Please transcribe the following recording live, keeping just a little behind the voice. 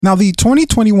Now, the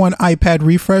 2021 iPad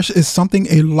refresh is something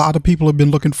a lot of people have been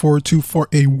looking forward to for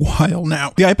a while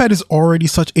now. The iPad is already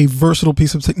such a versatile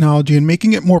piece of technology, and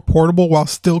making it more portable while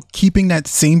still keeping that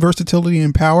same versatility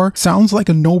and power sounds like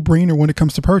a no-brainer when it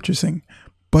comes to purchasing.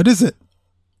 But is it?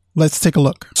 Let's take a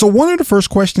look. So one of the first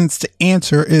questions to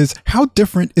answer is, how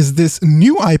different is this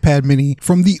new iPad mini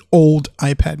from the old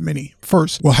iPad mini?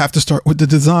 First, we'll have to start with the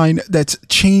design that's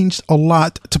changed a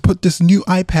lot to put this new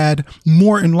iPad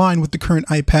more in line with the current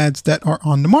iPads that are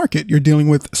on the market. You're dealing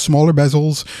with smaller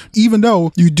bezels, even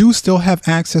though you do still have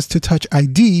access to Touch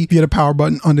ID via the power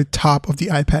button on the top of the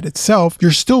iPad itself.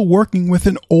 You're still working with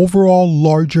an overall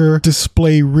larger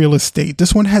display real estate.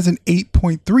 This one has an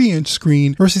 8.3-inch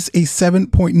screen versus a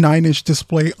 7.9-inch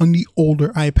display on the older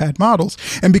iPad models.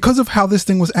 And because of how this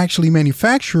thing was actually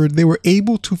manufactured, they were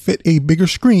able to fit a bigger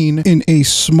screen in a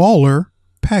smaller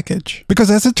package. Because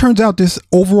as it turns out, this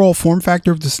overall form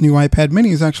factor of this new iPad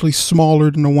mini is actually smaller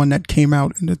than the one that came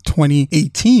out in the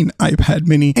 2018 iPad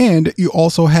mini. And you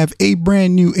also have a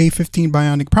brand new A15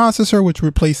 Bionic processor, which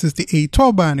replaces the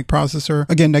A12 Bionic processor,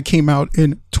 again, that came out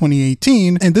in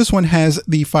 2018. And this one has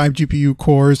the 5 GPU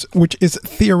cores, which is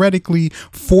theoretically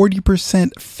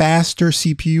 40% faster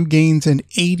CPU gains and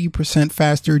 80%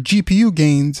 faster GPU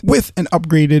gains, with an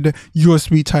upgraded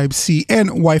USB Type-C and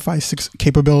Wi-Fi 6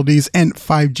 capabilities and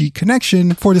 5G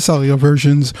connection for the cellular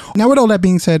versions. Now, with all that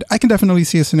being said, I can definitely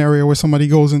see a scenario where somebody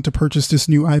goes in to purchase this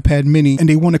new iPad mini and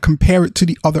they want to compare it to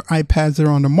the other iPads that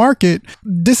are on the market.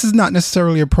 This is not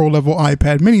necessarily a pro level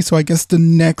iPad mini, so I guess the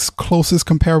next closest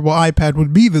comparable iPad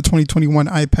would be the 2021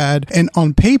 iPad. And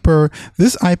on paper,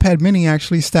 this iPad mini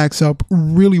actually stacks up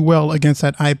really well against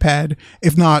that iPad,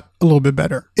 if not a little bit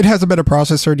better. It has a better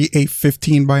processor, the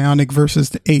A15 Bionic versus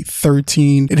the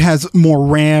A13. It has more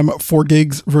RAM, 4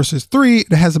 gigs versus 3.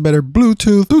 It has a better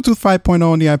Bluetooth 5.0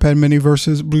 on the iPad mini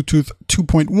versus Bluetooth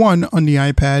 2.1 on the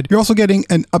iPad. You're also getting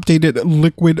an updated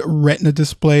liquid retina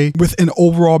display with an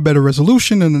overall better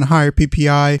resolution and a higher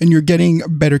PPI, and you're getting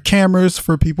better cameras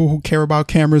for people who care about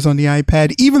cameras on the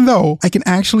iPad, even though I can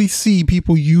actually see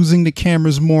people using the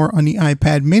cameras more on the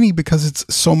iPad mini because it's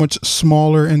so much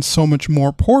smaller and so much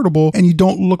more portable, and you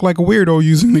don't look like a weirdo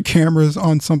using the cameras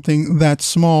on something that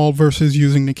small versus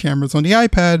using the cameras on the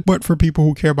iPad. But for people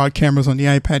who care about cameras on the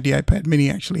iPad mini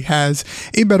actually has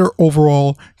a better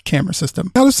overall camera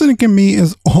system. Now, the cynic in me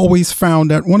has always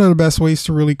found that one of the best ways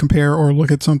to really compare or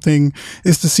look at something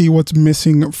is to see what's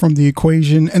missing from the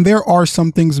equation. And there are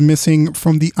some things missing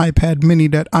from the iPad mini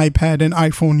that iPad and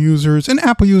iPhone users and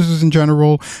Apple users in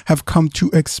general have come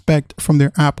to expect from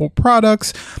their Apple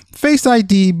products. Face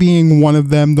ID being one of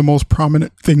them, the most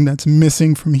prominent thing that's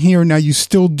missing from here. Now, you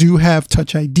still do have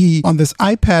Touch ID on this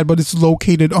iPad, but it's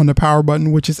located on the power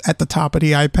button, which is at the top of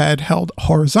the iPad held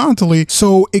horizontally.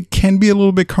 So it can be a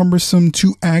little bit cumbersome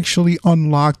to actually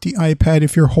unlock the iPad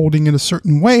if you're holding it a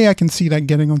certain way. I can see that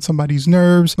getting on somebody's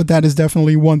nerves, but that is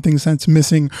definitely one thing that's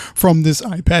missing from this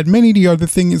iPad mini. The other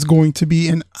thing is going to be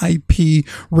an IP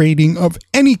rating of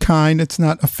any kind. It's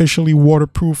not officially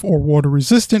waterproof or water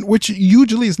resistant, which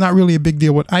usually is not really a big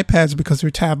deal with iPads because they're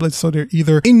tablets, so they're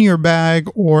either in your bag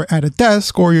or at a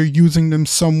desk, or you're using them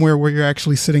somewhere where you're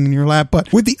actually sitting in your lap.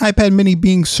 But with the iPad mini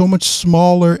being so much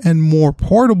smaller and more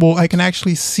portable, I can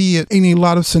actually see it in a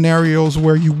lot of scenarios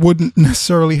where you wouldn't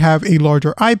necessarily have a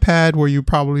larger iPad, where you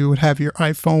probably would have your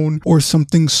iPhone or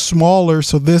something smaller.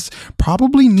 So this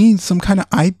probably needs some kind of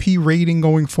IP rating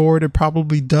going forward. It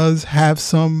probably does have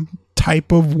some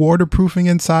type of waterproofing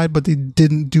inside, but they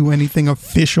didn't do anything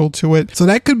official to it. So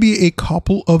that could be a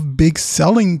couple of big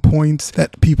selling points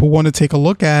that people want to take a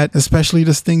look at, especially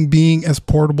this thing being as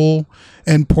portable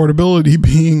and portability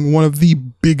being one of the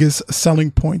biggest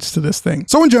selling points to this thing.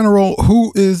 So in general,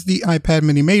 who is the iPad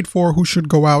mini made for? Who should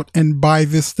go out and buy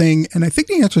this thing? And I think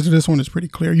the answer to this one is pretty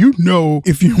clear. You know,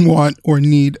 if you want or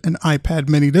need an iPad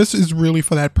mini, this is really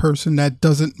for that person that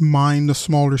doesn't mind the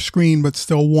smaller screen, but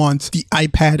still wants the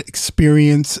iPad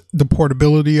experience, the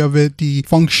portability of it, the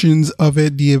functions of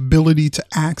it, the ability to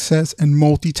access and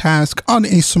multitask on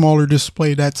a smaller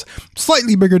display that's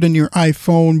slightly bigger than your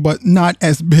iPhone, but not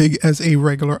as big as a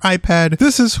regular iPad.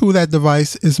 This is who that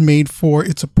device is made for.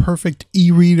 It's a perfect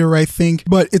e-reader, I think,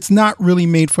 but it's not really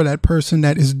made for that person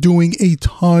that is doing a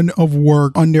ton of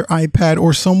work on their iPad,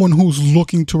 or someone who's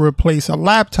looking to replace a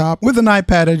laptop with an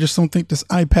iPad. I just don't think this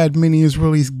iPad mini is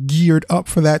really geared up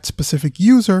for that specific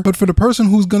user. But for the person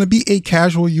who's going to be maybe a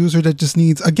casual user that just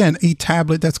needs, again, a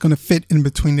tablet that's going to fit in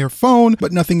between their phone,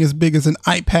 but nothing as big as an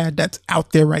iPad that's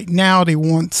out there right now. They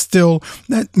want still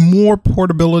that more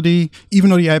portability, even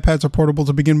though the iPads are portable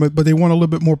to begin with, but they want a little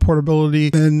bit more portability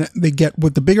than they get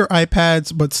with the bigger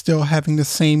iPads, but still having the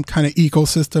same kind of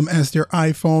ecosystem as their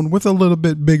iPhone with a little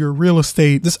bit bigger real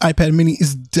estate. This iPad mini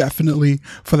is definitely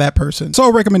for that person.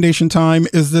 So recommendation time,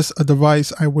 is this a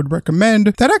device I would recommend?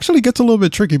 That actually gets a little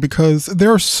bit tricky because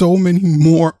there are so many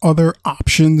more other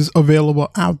options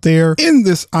available out there in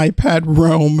this iPad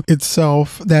realm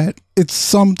itself that it's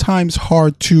sometimes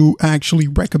hard to actually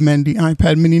recommend the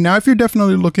iPad mini. Now, if you're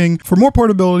definitely looking for more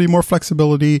portability, more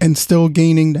flexibility, and still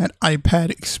gaining that iPad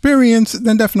experience,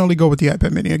 then definitely go with the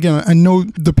iPad mini. Again, I know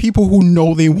the people who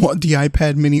know they want the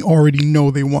iPad mini already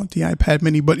know they want the iPad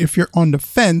mini, but if you're on the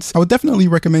fence, I would definitely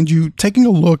recommend you taking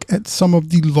a look at some of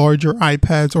the larger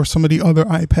iPads or some of the other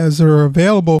iPads that are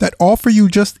available that offer you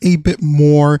just a bit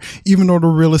more. Even though the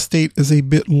real estate is a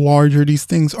bit larger, these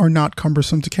things are not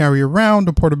cumbersome to carry around.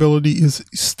 The portability is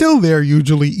still there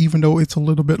usually, even though it's a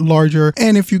little bit larger.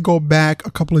 And if you go back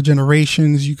a couple of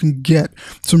generations, you can get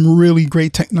some really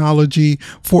great technology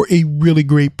for a really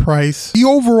great price. The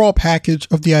overall package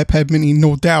of the iPad mini,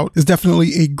 no doubt, is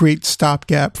definitely a great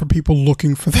stopgap for people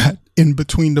looking for that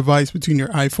in-between device between your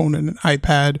iPhone and an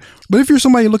iPad. But if you're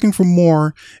somebody looking for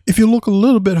more, if you look a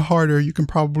little bit harder, you can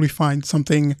probably find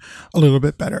something a little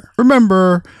bit better.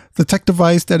 Remember, the tech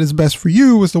device that is best for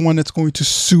you is the one that's going to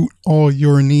suit all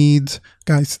your needs.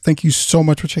 Guys, thank you so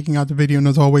much for checking out the video. And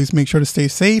as always, make sure to stay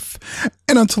safe.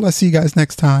 And until I see you guys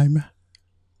next time,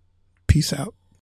 peace out.